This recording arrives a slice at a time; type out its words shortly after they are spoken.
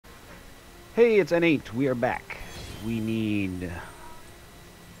Hey, it's N8. We are back. We need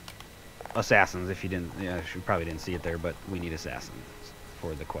assassins. If you didn't, yeah, you probably didn't see it there, but we need assassins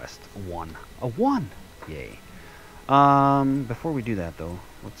for the quest. A one. Yay. Before we do that though,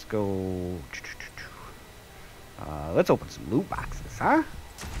 let's go. Let's open some loot boxes, huh?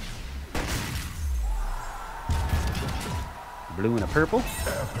 Blue and a purple.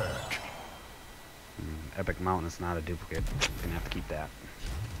 Epic Mountain is not a duplicate. Gonna have to keep that.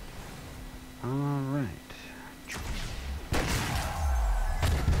 Alright.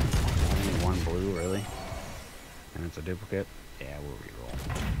 Only one blue, really? And it's a duplicate? Yeah, we'll reroll.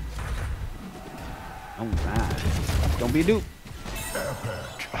 Oh, nice. Don't be a dupe.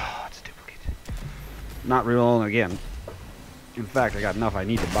 Oh, it's a duplicate. Not rerolling again. In fact, I got enough. I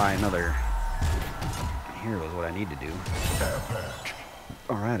need to buy another hero is what I need to do.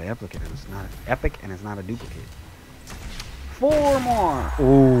 Alright, epic and it's not epic and it's not a duplicate. 4 more!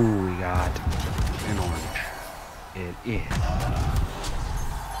 Oh, we got an orange. It is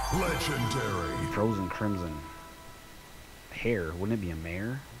legendary. Frozen Crimson. Hare, wouldn't it be a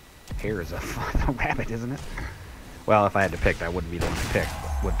mare? Hare is a rabbit, isn't it? Well, if I had to pick, that wouldn't be the one I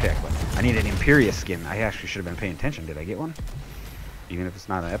would pick, but I need an Imperious skin. I actually should have been paying attention. Did I get one? Even if it's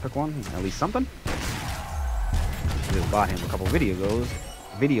not an epic one, at least something. I just bought him a couple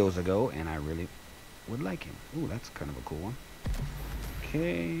videos ago, and I really would like him. Ooh, that's kind of a cool one.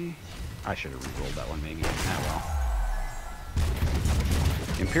 Okay. I should have re-rolled that one, maybe. Ah,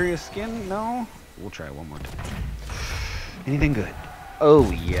 well. Imperious skin? No? We'll try one more time. Anything good? Oh,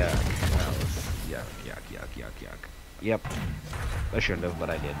 yuck. That was yuck. Yep. I shouldn't have, but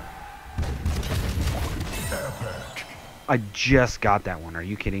I did. I just got that one. Are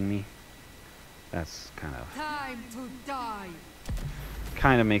you kidding me? That's kind of... Time to die.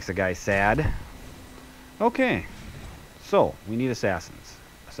 Kind of makes a guy sad. Okay. So, we need assassins.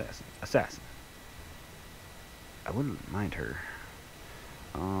 Assassin. I wouldn't mind her.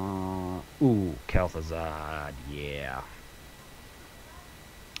 Ooh, Kelthuzad. Yeah.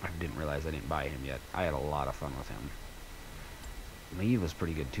 I didn't realize I didn't buy him yet. I had a lot of fun with him. Maeve was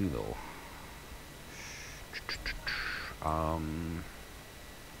pretty good too, though.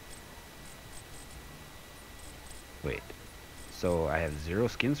 Wait. So I have 0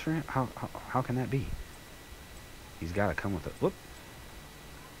 skins for him? How can that be? He's got to come with it. Whoop.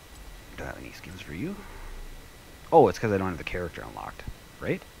 Do I have any skins for you? Oh, it's because I don't have the character unlocked,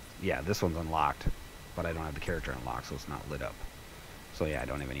 right? Yeah, this one's unlocked, but I don't have the character unlocked, so it's not lit up. So yeah, I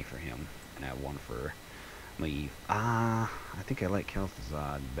don't have any for him, and I have one for Maeve. I think I like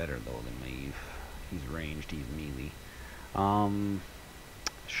Kelthuzad better though than Maeve. He's ranged, he's melee.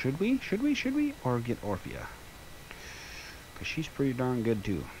 Should we? Or get Orphea? Because she's pretty darn good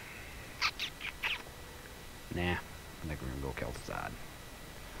too. Nah, I think we're gonna go Kelthuzad.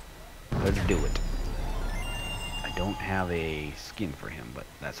 Let's do it. I don't have a skin for him, but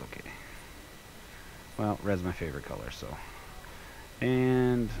that's okay. Well, red's my favorite color, so.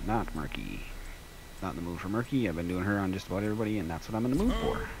 And not Murky. Not in the mood for Murky. I've been doing her on just about everybody, and that's what I'm in the mood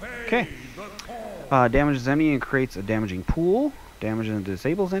for. Okay. Damages enemy and creates a damaging pool. Damages and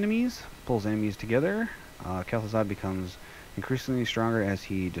disables enemies. Pulls enemies together. Kelthuzad becomes increasingly stronger as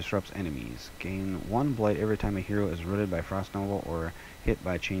he disrupts enemies. Gain 1 blight every time a hero is rooted by Frost Nova or hit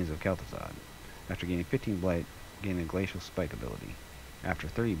by chains of Kelthuzad. After gaining 15 blight, gain a glacial spike ability. After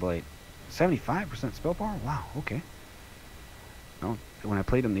 30 blight, 75% spell power? Wow, okay. No, when I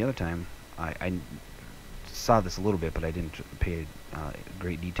played him the other time, I saw this a little bit, but I didn't pay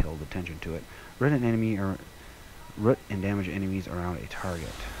great detailed attention to it. Root and damage enemies around a target.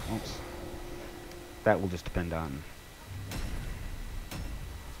 Oops. That will just depend on...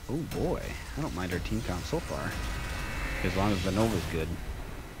 Oh boy, I don't mind our team count so far, as long as the Nova's good.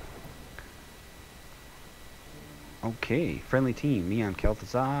 Okay, friendly team. Me on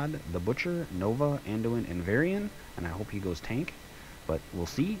Kelthuzad, the Butcher, Nova, Anduin, and Varian, and I hope he goes tank. But we'll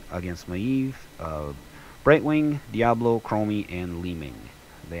see against Maeve, Brightwing, Diablo, Chromie, and Leeming.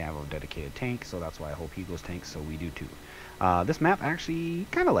 They have a dedicated tank, so that's why I hope he goes tank, so we do too. This map, actually,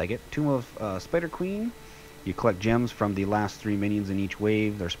 kind of like it. Tomb of Spider Queen. You collect gems from the last 3 minions in each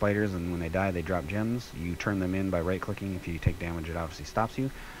wave. They're spiders, and when they die, they drop gems. You turn them in by right-clicking. If you take damage, it obviously stops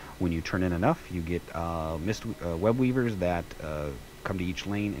you. When you turn in enough, you get web weavers that come to each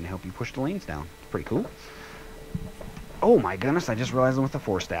lane and help you push the lanes down. It's pretty cool. Oh my goodness, I just realized I'm with a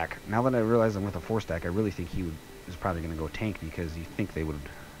 4-stack. Now that I realize I'm with a 4-stack, I really think he is probably going to go tank, because you think they would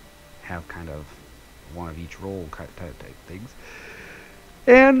have kind of one of each role type things.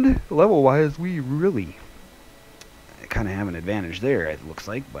 And level-wise, we really kind of have an advantage there, it looks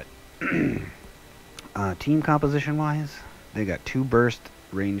like. But team composition-wise, they got 2 burst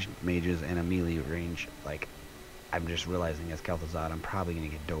ranged mages and a melee range. Like, I'm just realizing as Kelthuzad, I'm probably going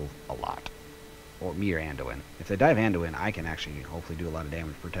to get dove a lot. Or me or Anduin. If they dive Anduin, I can actually hopefully do a lot of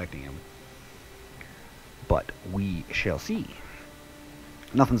damage protecting him. But we shall see.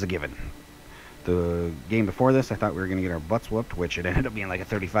 Nothing's a given. The game before this, I thought we were going to get our butts whooped, which it ended up being like a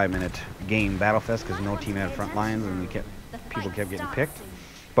 35-minute game Battlefest because no team had front lines and people kept getting picked.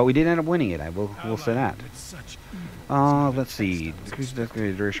 But we did end up winning it. We'll say that. Let's see. Decreases the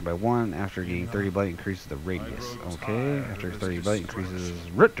duration by 1. After getting 30 blight, increases the radius. Okay. After 30 blight, increases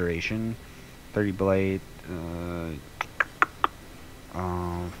root duration. 30 blight.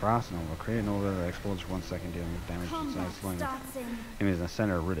 Frost Nova. Create a Nova that explodes for 1 second, dealing damage inside slowing enemies in the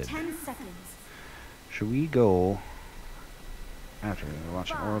center are rooted. 10 seconds. Should we go after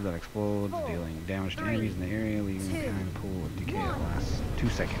launch an orb that explodes, dealing damage to enemies in the area, leaving behind a pool of decay that lasts 2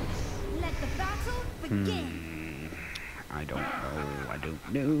 seconds? Let the battle begin. I don't know. I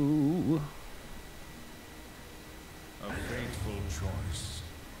don't know. A fateful choice.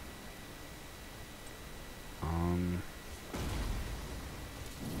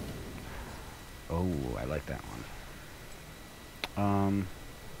 Oh, I like that one.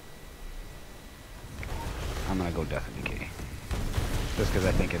 I'm gonna go Death and Decay. Just because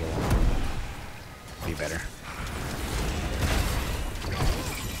I think it'll be better.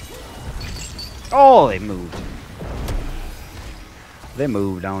 Oh, they moved. They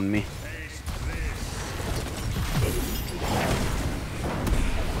moved on me.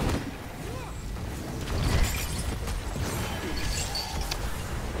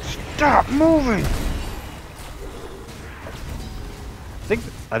 Stop moving!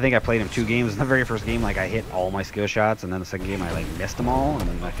 I think I played him 2 games. In the very first game, like, I hit all my skill shots, and then the second game I like missed them all, and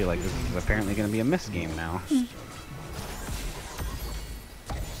then I feel like this is apparently going to be a missed game now.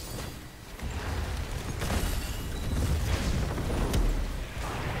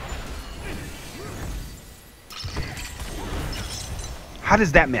 How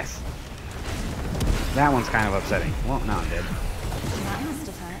does that miss? That one's kind of upsetting. Well, now I'm dead. That must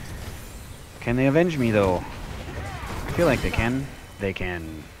have hurt. Can they avenge me, though? I feel like they can. They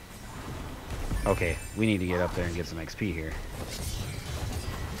can. Okay, we need to get up there and get some XP here.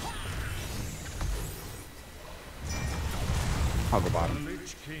 I'll go bottom.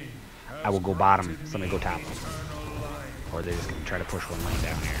 I will go bottom. Somebody go top. Or they're just going to try to push one lane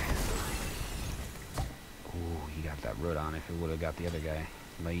down here. Ooh, he got that root on. If he would have got the other guy,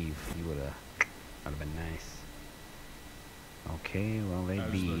 Leave, he would have been nice. Okay, well, they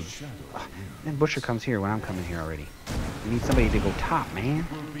be. Oh, then Butcher comes here when I'm coming here already. We need somebody to go top, man.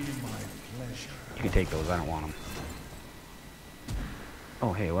 You can take those. I don't want them.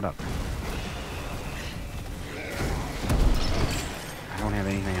 Oh, hey, what up? I don't have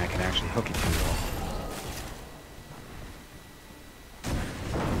anything I can actually hook it to, though.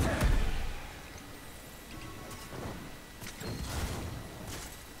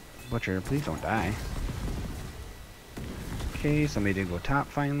 Butcher, please don't die. Okay, somebody did go top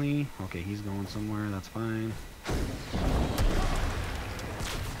finally. Okay, he's going somewhere. That's fine.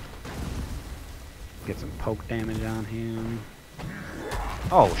 Get some poke damage on him.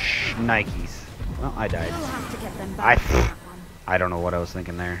 Oh, Nikes. Well, I died. I don't know what I was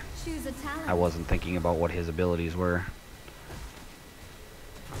thinking there. I wasn't thinking about what his abilities were.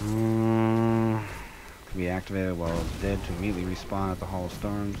 Can be activated while it's dead to immediately respawn at the Hall of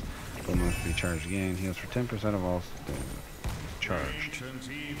Storms. But must be charged again. Heals for 10% of all charged.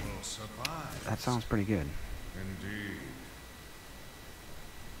 That sounds pretty good. Indeed.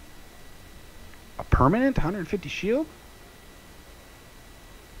 A permanent 150 shield?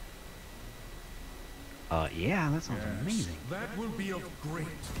 Yeah, that sounds amazing. That will be of great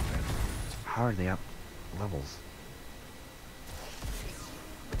benefit. How are they up levels?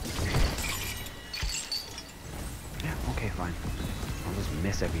 Yeah, okay, fine. I'll just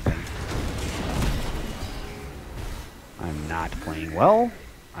miss everything. I'm not playing well.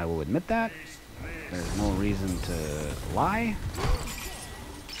 I will admit that. There's no reason to lie.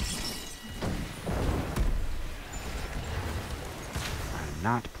 I'm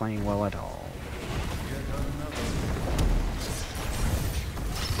not playing well at all.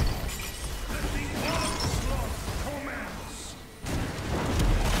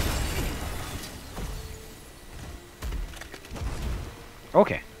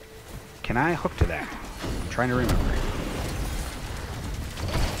 Okay. Can I hook to that? I'm trying to remember.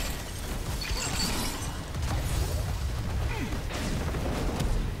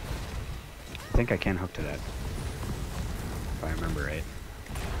 I think I can hook to that. If I remember right.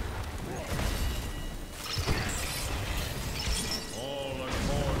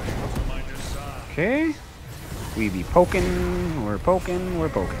 Okay. We be poking, we're poking, we're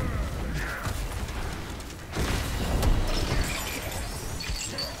poking.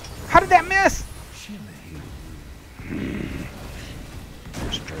 How did that miss?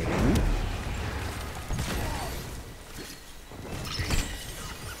 Straight in.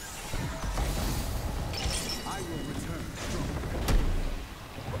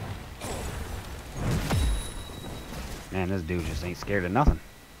 Man, this dude just ain't scared of nothing.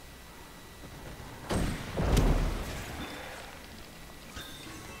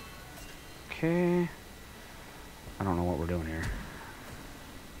 Okay. I don't know what we're doing here.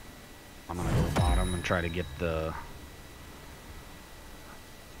 I'm gonna go bottom and try to get the...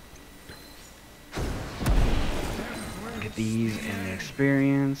 Get these and the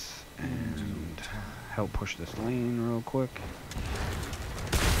experience and help push this lane real quick.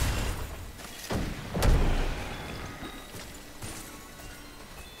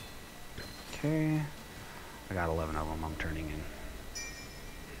 Okay. I got 11 of them I'm turning in.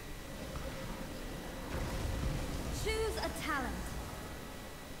 Choose a talent.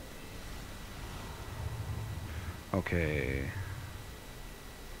 Okay.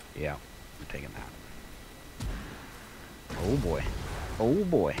 Yeah, I'm taking that. Oh boy. Oh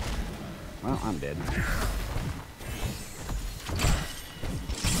boy. Well, I'm dead.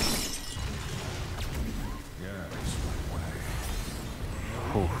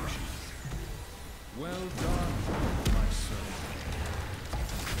 Oh. Well done, my son.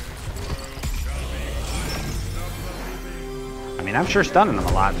 I mean, I'm sure stunning them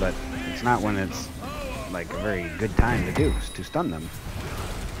a lot, but it's not when it's like a very good time to stun them.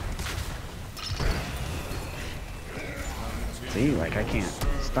 See, like I can't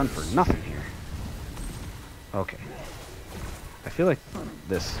stun for nothing here. Okay. I feel like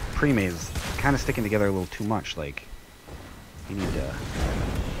this pre-made is kind of sticking together a little too much. Like, you need to...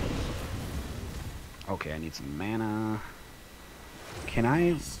 Okay, I need some mana. Can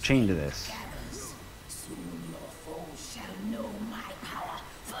I chain to this?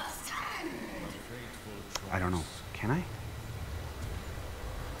 I don't know. Can I?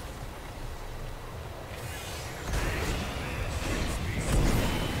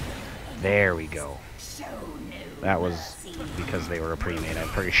 There we go. That was because they were a pre-made, I'm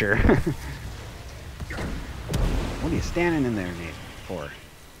pretty sure. What are you standing in there, Nate, for?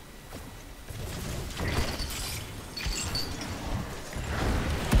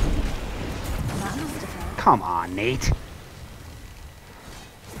 Come on, Nate.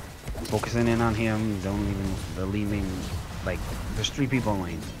 Focusing in on him. Don't even... The leaving... Like, there's 3 people in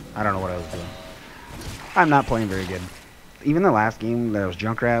lane. I don't know what I was doing. I'm not playing very good. Even the last game that was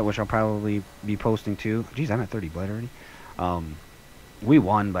Junkrat, which I'll probably be posting too. Jeez, I'm at 30 blade already. We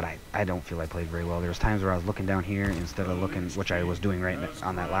won, but I don't feel I played very well. There was times where I was looking down here instead of looking, which I was doing right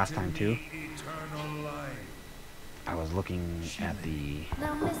on that last time too. I was looking at the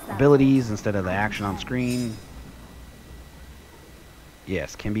abilities instead of the action on screen.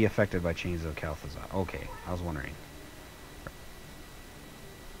 Yes, can be affected by chains of Kelthuzad. Okay, I was wondering.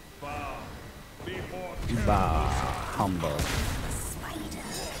 Bah, humbug.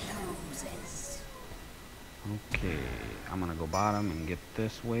 Okay, I'm gonna go bottom and get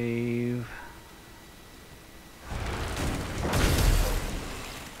this wave.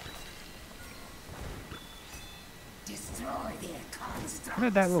 How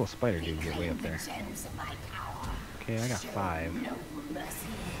did that little spider dude get way up there? Okay, I got 5,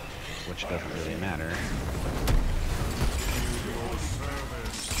 which doesn't really matter.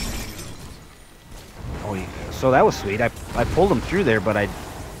 Oh, so that was sweet. I pulled him through there, but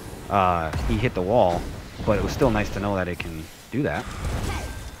he hit the wall. But it was still nice to know that it can do that,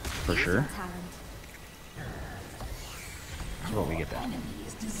 for sure. Well, we get that.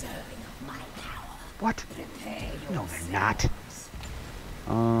 What? No, they're not.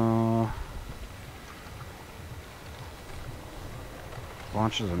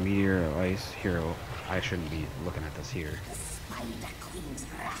 Launches a meteor of ice hero. I shouldn't be looking at this here.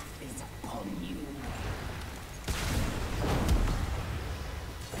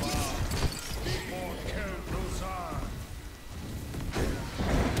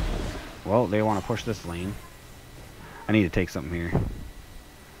 Well, they want to push this lane. I need to take something here.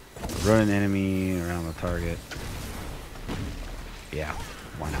 Run an enemy around the target. Yeah,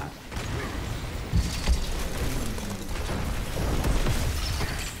 why not?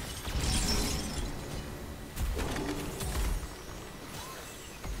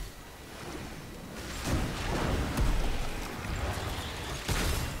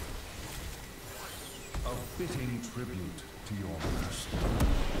 A fitting tribute to your master.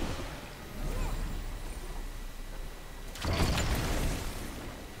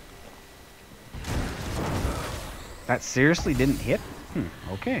 That seriously didn't hit?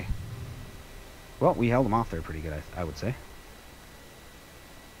 Okay. Well, we held them off there pretty good, I would say.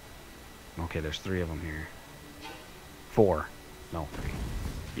 Okay, there's 3 of them here. 4. No, 3.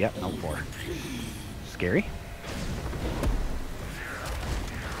 Yep, no, 4. Scary.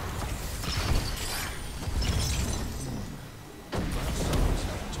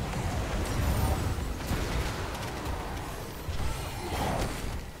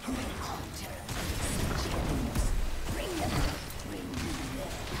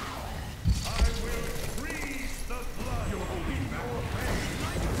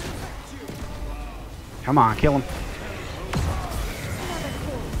 Come on, kill him.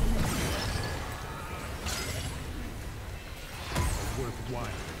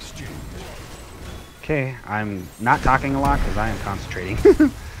 Okay, I'm not talking a lot because I am concentrating.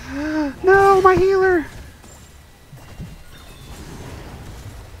 No, my healer!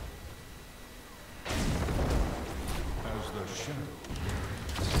 As the shadow.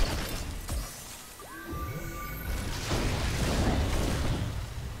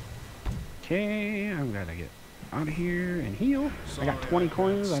 Okay, I'm gonna get out of here and heal. I got 20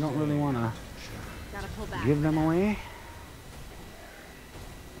 coins. I don't really want to Gotta pull back. give them away.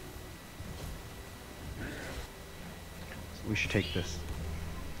 So we should take this.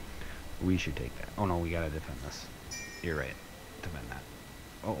 We should take that. Oh no, we gotta defend this. You're right. Defend that.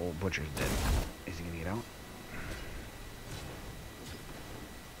 Oh, Butcher's dead. Is he gonna get out?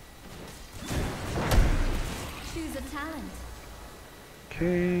 Choose a talent.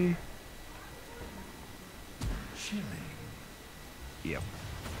 Okay. Chilling. Yep.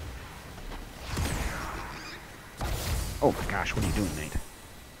 Oh my gosh, what are you doing, Nate?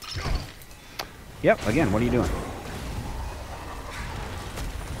 Yep, again, what are you doing?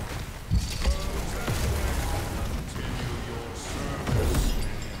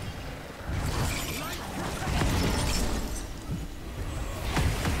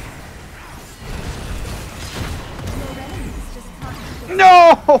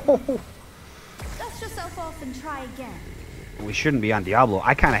 No! Dust yourself off and try again. We shouldn't be on Diablo.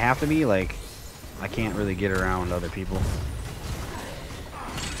 I kind of have to be, like, I can't really get around other people.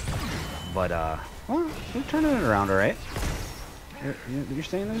 But, well, we're turning it around alright. You're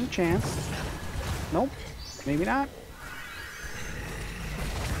saying there's a chance. Nope. Maybe not.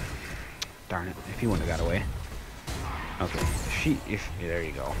 Darn it. If he wouldn't have got away. Okay. There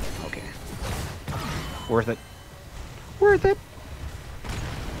you go. Okay. Worth it. Worth it.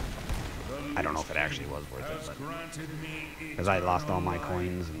 I don't know if it actually was worth it, but because I lost all my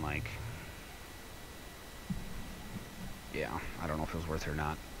coins and like, yeah, I don't know if it was worth it or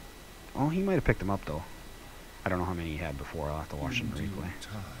not. Oh, he might have picked them up though. I don't know how many he had before. I'll have to watch him replay.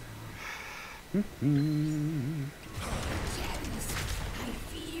 I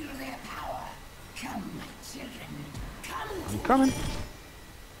feel their power. Come, my children. Come. I'm coming.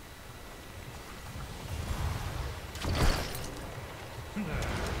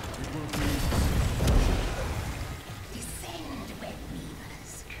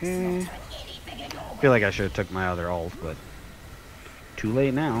 Okay. I feel like I should have took my other ult, but too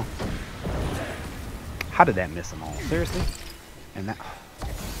late now. How did that miss them all? Seriously? And that...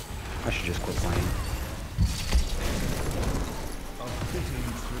 I should just quit playing. A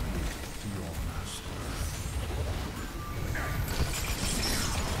fitting tribute to your master.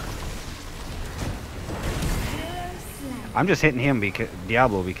 I'm just hitting him because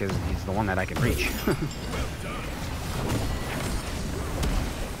Diablo because he's the one that I can reach.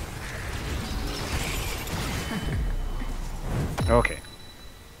 Okay.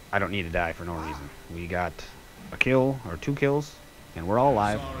 I don't need to die for no reason. We got a kill or 2 kills and we're all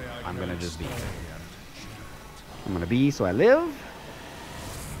alive. I'm gonna just be. I'm gonna be so I live.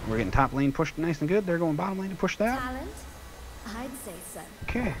 We're getting top lane pushed nice and good. They're going bottom lane to push that. Talent? I'd say so.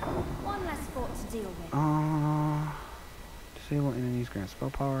 Okay. One less fort to deal with. Disable enemies grant spell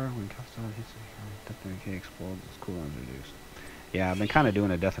power when Kelthuzad hits death and decay explodes. Its cooldown's reduced. Yeah, I've been kind of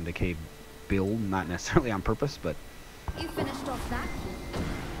doing a death and decay build, not necessarily on purpose, but. You finished off that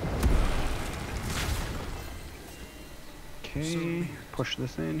kill. Okay, push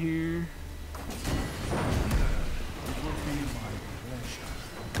this in here.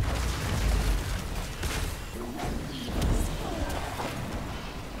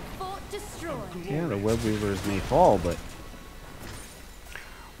 Fort destroyed. Yeah, the web weavers may fall, but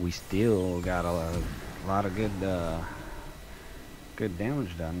we still got a lot of good good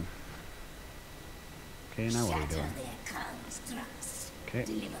damage done. Okay, now what are we doing? Okay,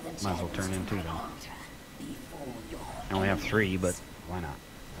 might as well turn in 2 then. I only have 3, but why not?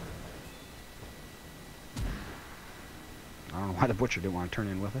 I don't know why the butcher didn't want to turn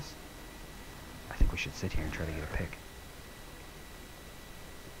in with us. I think we should sit here and try to get a pick.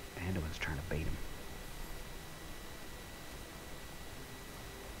 Anduin's trying to bait him.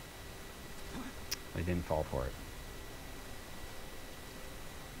 They didn't fall for it.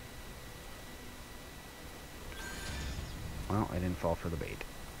 Well, I didn't fall for the bait.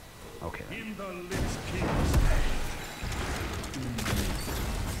 Okay then. In the Lich King's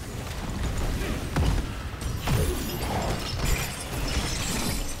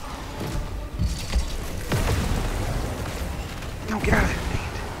No, get out of there.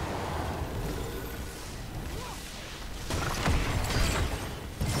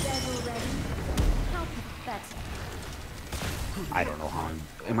 Devil ready. How pathetic. I don't know how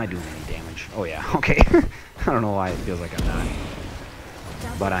am I doing any damage? Oh yeah, okay. I don't know why it feels like I'm not.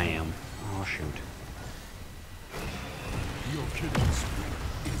 But I am. Oh shoot. your killing spree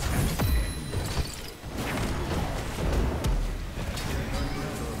is at an end.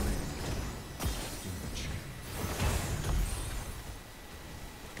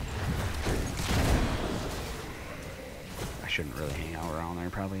 I shouldn't really hang out around there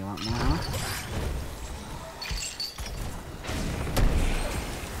probably a lot more, huh?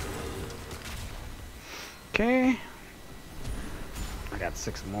 Okay. I got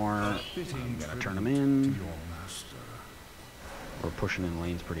 6 more. I'm gonna turn them in. Your master. We're pushing in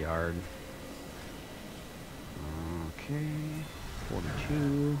lanes pretty hard. Okay.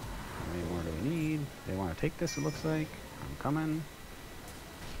 42. How many more do we need? They want to take this, it looks like. I'm coming.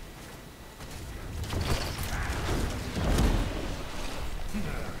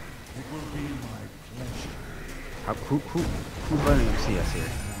 It will be my pleasure. Who's letting them see us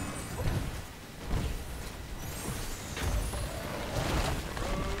here?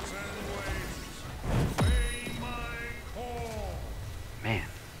 Roads and ways, obey my call. Man.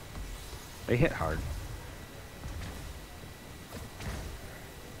 They hit hard.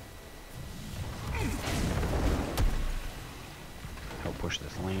 Help push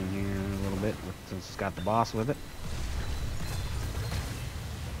this lane here a little bit since it's got the boss with it.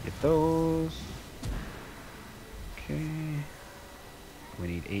 Get those. Okay. We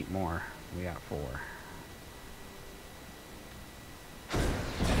need 8 more. We got 4.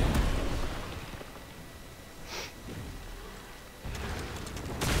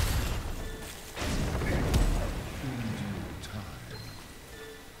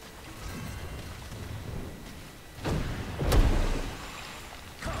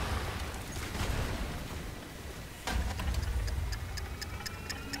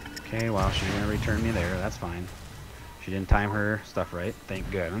 Okay, well, she's gonna return me there. That's fine. She didn't time her stuff right.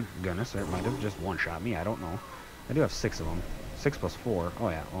 Thank goodness. It might have just one-shot me. I don't know. I do have 6 of them. 6 plus 4. Oh,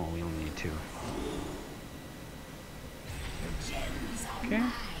 yeah. Oh, we only need 2. Okay.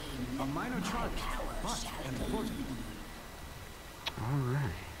 A minor charge, but important. All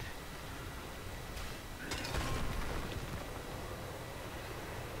right.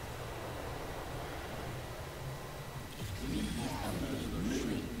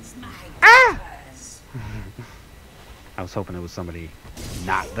 I was hoping it was somebody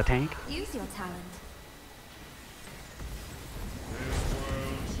not the tank. Use your talent. This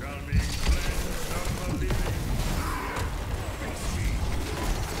world shall be cleansed of the living.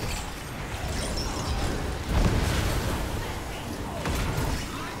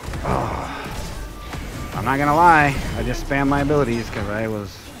 I'm not gonna lie. I just spammed my abilities because I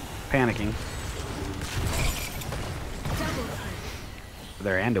was panicking.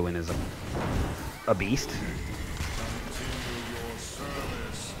 Their Anduin is a beast. Your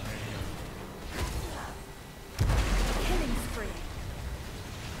service. Killing spree.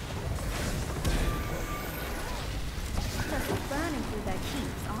 Just burning through their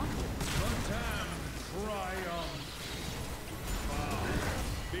keeps, aren't you? The damned triumph. Bow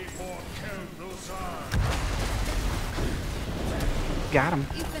before Kelthuzad. Got him.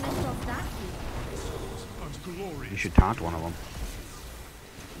 You finished off that keep. And glory. You should taunt one of them.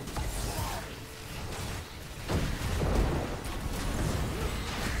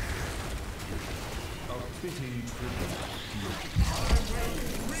 A fitting tribute to your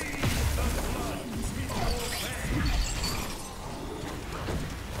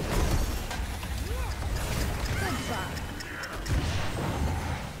Goodbye.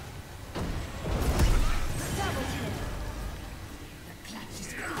 Double kill.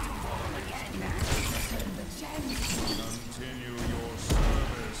 Continue your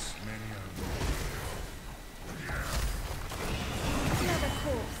service, minion. Another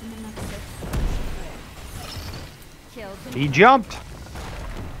corpse in the nexus. Killed him. He jumped.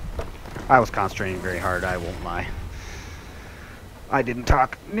 I was concentrating very hard, I won't lie. I didn't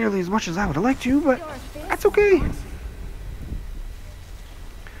talk nearly as much as I would have liked to, but You're a fierce that's okay. one, aren't you?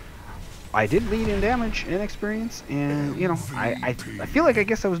 I did lead in damage and experience, and, you know, I feel like I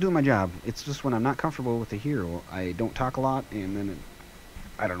guess I was doing my job. It's just when I'm not comfortable with the hero, I don't talk a lot, and then,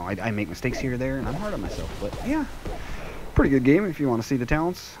 I don't know, I make mistakes here or there, and I'm hard on myself. But, yeah, pretty good game if you want to see the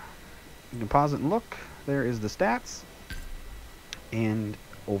talents. You can pause it and look. There is the stats. And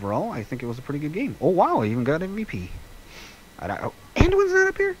overall, I think it was a pretty good game. Oh, wow, I even got MVP. Oh, Anduin's not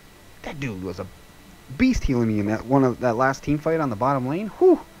up here? That dude was a beast healing me in that last team fight on the bottom lane.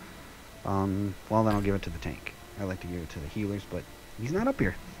 Whew. Well, then I'll give it to the tank. I like to give it to the healers, but he's not up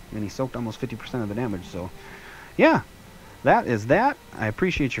here. And he soaked almost 50% of the damage, so yeah, that is that. I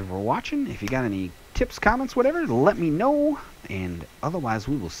appreciate you for watching. If you got any tips, comments, whatever, let me know. And otherwise,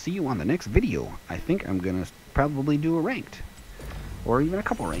 we will see you on the next video. I think I'm going to probably do a ranked, or even a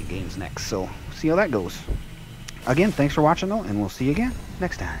couple ranked games next, so see how that goes. Again, thanks for watching, though, and we'll see you again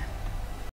next time.